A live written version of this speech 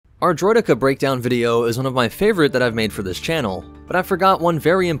Our droideka breakdown video is one of my favorite that I've made for this channel, but I forgot one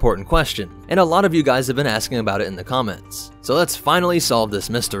very important question, and a lot of you guys have been asking about it in the comments. So let's finally solve this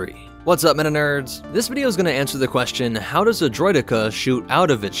mystery. What's up, MetaNerdz? This video is going to answer the question, how does a droideka shoot out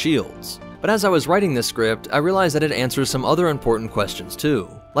of its shields? But as I was writing this script, I realized that it answers some other important questions too.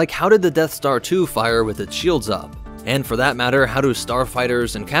 Like, how did the Death Star 2 fire with its shields up? And for that matter, how do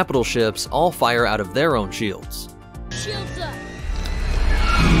starfighters and capital ships all fire out of their own shields? Shields up!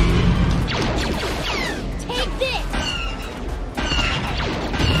 Take this!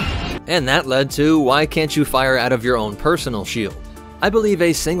 And that led to, why can't you fire out of your own personal shield? I believe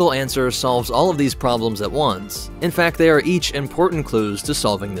a single answer solves all of these problems at once. In fact, they are each important clues to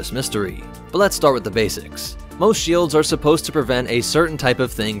solving this mystery. But let's start with the basics. Most shields are supposed to prevent a certain type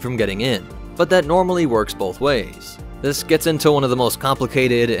of thing from getting in, but that normally works both ways. This gets into one of the most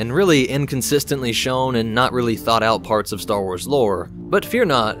complicated and really inconsistently shown and not really thought out parts of Star Wars lore, but fear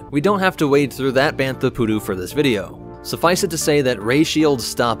not, we don't have to wade through that bantha poodoo for this video. Suffice it to say that ray shields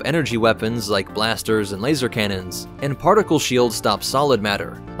stop energy weapons like blasters and laser cannons, and particle shields stop solid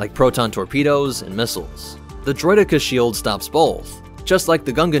matter, like proton torpedoes and missiles. The droideka shield stops both, just like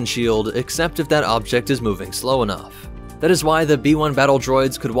the gungan shield, except if that object is moving slow enough. That is why the B-1 battle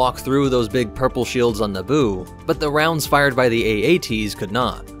droids could walk through those big purple shields on Naboo, but the rounds fired by the AATs could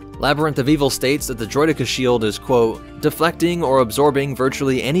not. Labyrinth of Evil states that the droideka shield is, quote, deflecting or absorbing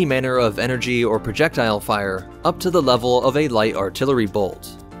virtually any manner of energy or projectile fire up to the level of a light artillery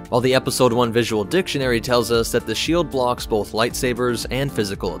bolt. While the Episode 1 visual dictionary tells us that the shield blocks both lightsabers and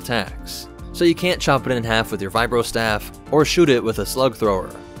physical attacks. So you can't chop it in half with your vibro staff or shoot it with a slug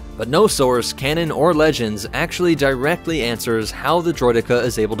thrower. But no source, canon, or legends actually directly answers how the droideka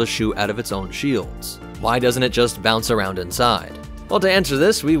is able to shoot out of its own shields. Why doesn't it just bounce around inside? Well, to answer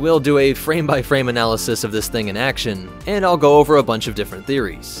this, we will do a frame-by-frame analysis of this thing in action, and I'll go over a bunch of different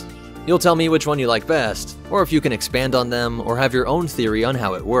theories. You'll tell me which one you like best, or if you can expand on them, or have your own theory on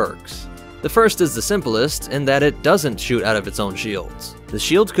how it works. The first is the simplest, in that it doesn't shoot out of its own shields. The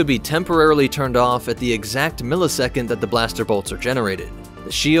shield could be temporarily turned off at the exact millisecond that the blaster bolts are generated.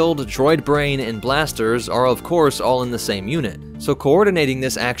 The shield, droid brain, and blasters are of course all in the same unit, so coordinating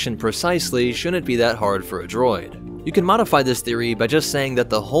this action precisely shouldn't be that hard for a droid. You can modify this theory by just saying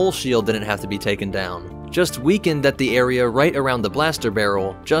that the whole shield didn't have to be taken down, just weakened at the area right around the blaster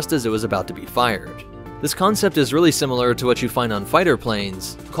barrel just as it was about to be fired. This concept is really similar to what you find on fighter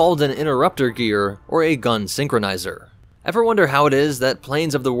planes, called an interrupter gear or a gun synchronizer. Ever wonder how it is that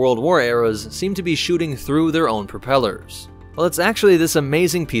planes of the World War eras seem to be shooting through their own propellers? Well, it's actually this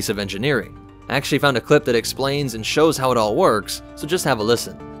amazing piece of engineering. I actually found a clip that explains and shows how it all works, so just have a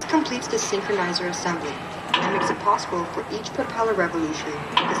listen. This completes the synchronizer assembly and makes it possible for each propeller revolution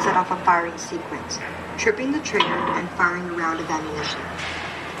to set off a firing sequence, tripping the trigger and firing a round of ammunition.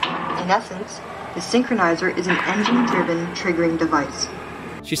 In essence, the synchronizer is an engine-driven triggering device.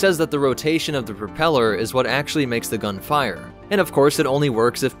 She says that the rotation of the propeller is what actually makes the gun fire, and of course it only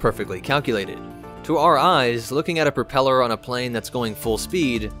works if perfectly calculated. To our eyes, looking at a propeller on a plane that's going full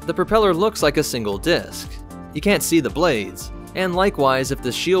speed, the propeller looks like a single disc. You can't see the blades, and likewise if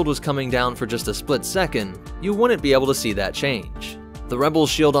the shield was coming down for just a split second, you wouldn't be able to see that change. The Rebels'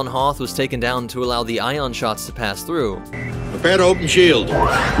 shield on Hoth was taken down to allow the ion shots to pass through. Prepare to open shield.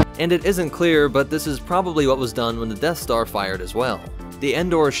 And it isn't clear, but this is probably what was done when the Death Star fired as well. The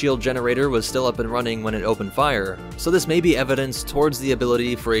Endor shield generator was still up and running when it opened fire, so this may be evidence towards the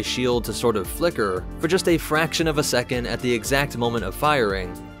ability for a shield to sort of flicker for just a fraction of a second at the exact moment of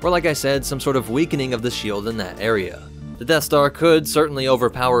firing, or like I said, some sort of weakening of the shield in that area. The Death Star could certainly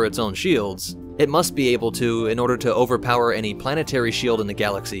overpower its own shields. It must be able to in order to overpower any planetary shield in the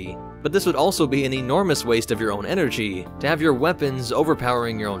galaxy, but this would also be an enormous waste of your own energy to have your weapons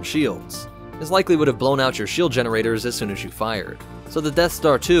overpowering your own shields. This likely would have blown out your shield generators as soon as you fired. So the Death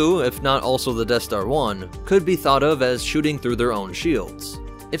Star 2, if not also the Death Star 1, could be thought of as shooting through their own shields.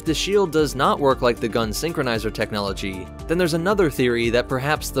 If the shield does not work like the gun synchronizer technology, then there's another theory that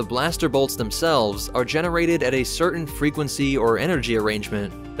perhaps the blaster bolts themselves are generated at a certain frequency or energy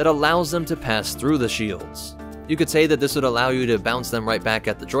arrangement that allows them to pass through the shields. You could say that this would allow you to bounce them right back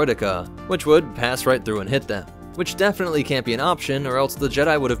at the droideka, which would pass right through and hit them, which definitely can't be an option or else the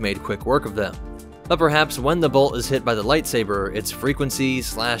Jedi would have made quick work of them. But perhaps when the bolt is hit by the lightsaber, its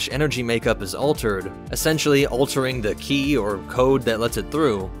frequency/energy makeup is altered, essentially altering the key or code that lets it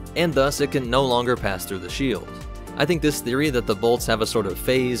through, and thus it can no longer pass through the shield. I think this theory that the bolts have a sort of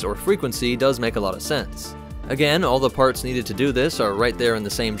phase or frequency does make a lot of sense. Again, all the parts needed to do this are right there in the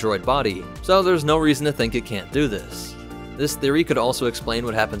same droid body, so there's no reason to think it can't do this. This theory could also explain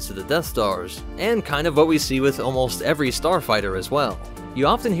what happens to the Death Stars, and kind of what we see with almost every starfighter as well. You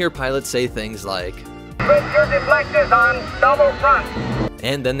often hear pilots say things like, "Put your deflectors on double front."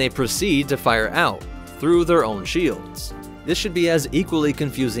 and then they proceed to fire out, through their own shields. This should be as equally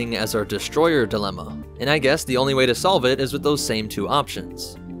confusing as our destroyer dilemma, and I guess the only way to solve it is with those same two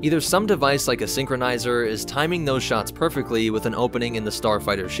options. Either some device like a synchronizer is timing those shots perfectly with an opening in the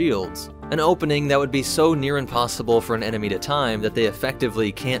starfighter shields, an opening that would be so near impossible for an enemy to time that they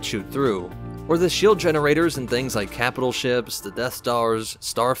effectively can't shoot through, or the shield generators in things like capital ships, the Death Stars,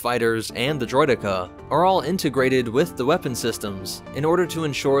 starfighters, and the droideka are all integrated with the weapon systems in order to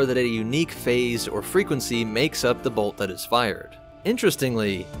ensure that a unique phase or frequency makes up the bolt that is fired.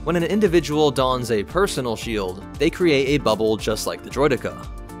 Interestingly, when an individual dons a personal shield, they create a bubble just like the droideka.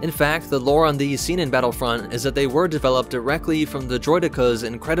 In fact, the lore on these seen in Battlefront is that they were developed directly from the droideka's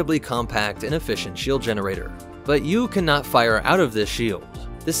incredibly compact and efficient shield generator. But you cannot fire out of this shield.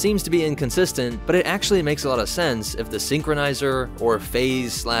 This seems to be inconsistent, but it actually makes a lot of sense if the synchronizer or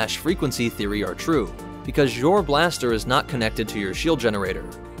phase/frequency theory are true, because your blaster is not connected to your shield generator.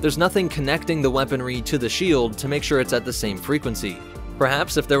 There's nothing connecting the weaponry to the shield to make sure it's at the same frequency.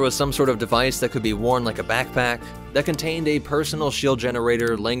 Perhaps if there was some sort of device that could be worn like a backpack, that contained a personal shield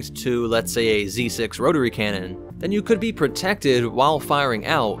generator linked to, let's say, a Z6 rotary cannon, then you could be protected while firing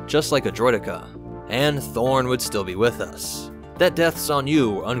out just like a droideka. And Thorn would still be with us. That death's on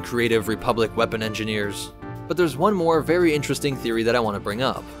you, uncreative Republic weapon engineers. But there's one more very interesting theory that I want to bring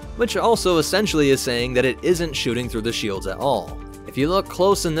up, which also essentially is saying that it isn't shooting through the shields at all. If you look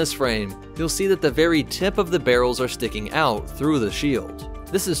close in this frame, you'll see that the very tip of the barrels are sticking out through the shield.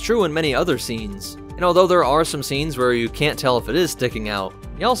 This is true in many other scenes, and although there are some scenes where you can't tell if it is sticking out,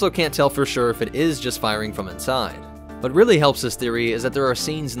 you also can't tell for sure if it is just firing from inside. What really helps this theory is that there are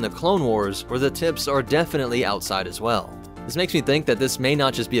scenes in the Clone Wars where the tips are definitely outside as well. This makes me think that this may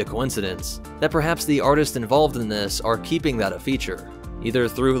not just be a coincidence, that perhaps the artists involved in this are keeping that a feature, either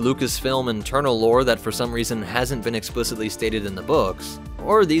through Lucasfilm internal lore that for some reason hasn't been explicitly stated in the books,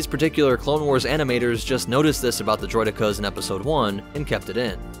 or these particular Clone Wars animators just noticed this about the droidekas in Episode 1 and kept it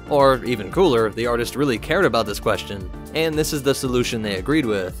in. Or, even cooler, the artist really cared about this question, and this is the solution they agreed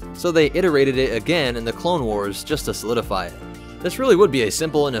with, so they iterated it again in the Clone Wars just to solidify it. This really would be a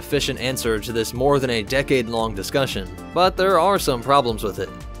simple and efficient answer to this more than a decade-long discussion, but there are some problems with it.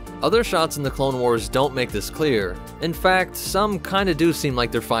 Other shots in the Clone Wars don't make this clear. In fact, some kinda do seem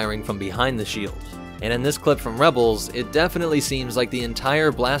like they're firing from behind the shield. And in this clip from Rebels, it definitely seems like the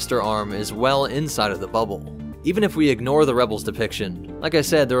entire blaster arm is well inside of the bubble. Even if we ignore the Rebels depiction, like I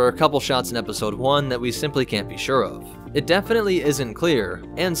said, there are a couple shots in Episode 1 that we simply can't be sure of. It definitely isn't clear,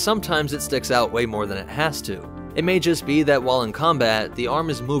 and sometimes it sticks out way more than it has to. It may just be that while in combat, the arm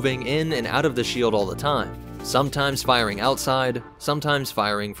is moving in and out of the shield all the time. Sometimes firing outside, sometimes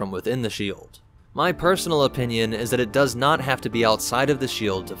firing from within the shield. My personal opinion is that it does not have to be outside of the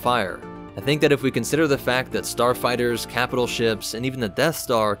shield to fire. I think that if we consider the fact that starfighters, capital ships, and even the Death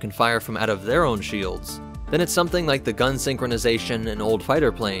Star can fire from out of their own shields, then it's something like the gun synchronization in old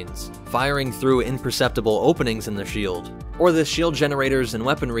fighter planes, firing through imperceptible openings in the shield, or the shield generators and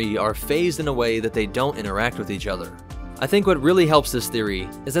weaponry are phased in a way that they don't interact with each other. I think what really helps this theory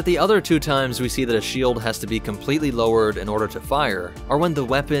is that the other two times we see that a shield has to be completely lowered in order to fire are when the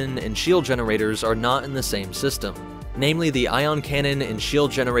weapon and shield generators are not in the same system, namely the ion cannon and shield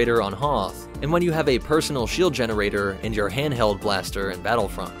generator on Hoth, and when you have a personal shield generator and your handheld blaster in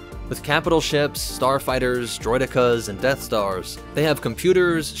Battlefront. With capital ships, starfighters, droidekas, and Death Stars, they have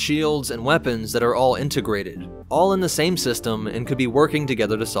computers, shields, and weapons that are all integrated, all in the same system and could be working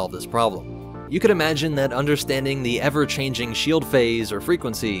together to solve this problem. You could imagine that understanding the ever-changing shield phase or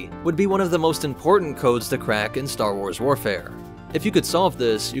frequency would be one of the most important codes to crack in Star Wars warfare. If you could solve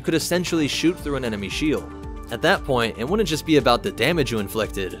this, you could essentially shoot through an enemy shield. At that point, it wouldn't just be about the damage you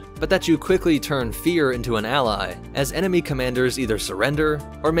inflicted, but that you quickly turn fear into an ally, as enemy commanders either surrender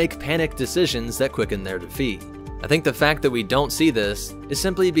or make panicked decisions that quicken their defeat. I think the fact that we don't see this is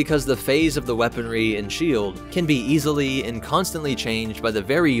simply because the phase of the weaponry and shield can be easily and constantly changed by the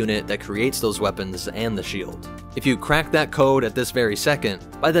very unit that creates those weapons and the shield. If you crack that code at this very second,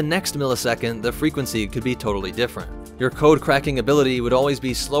 by the next millisecond the frequency could be totally different. Your code cracking ability would always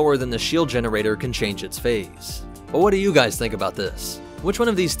be slower than the shield generator can change its phase. But what do you guys think about this? Which one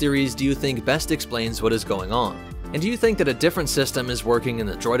of these theories do you think best explains what is going on? And do you think that a different system is working in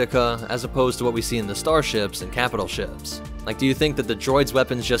the droideka as opposed to what we see in the starships and capital ships? Like, do you think that the droids'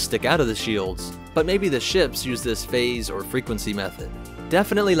 weapons just stick out of the shields, but maybe the ships use this phase or frequency method?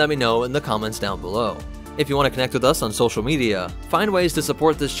 Definitely let me know in the comments down below. If you want to connect with us on social media, find ways to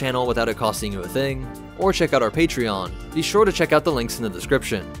support this channel without it costing you a thing, or check out our Patreon, be sure to check out the links in the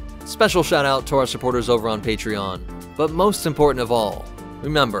description. Special shout out to our supporters over on Patreon, but most important of all,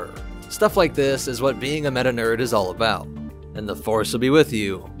 Remember, stuff like this is what being a meta nerd is all about, and the Force will be with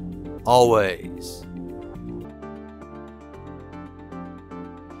you, always.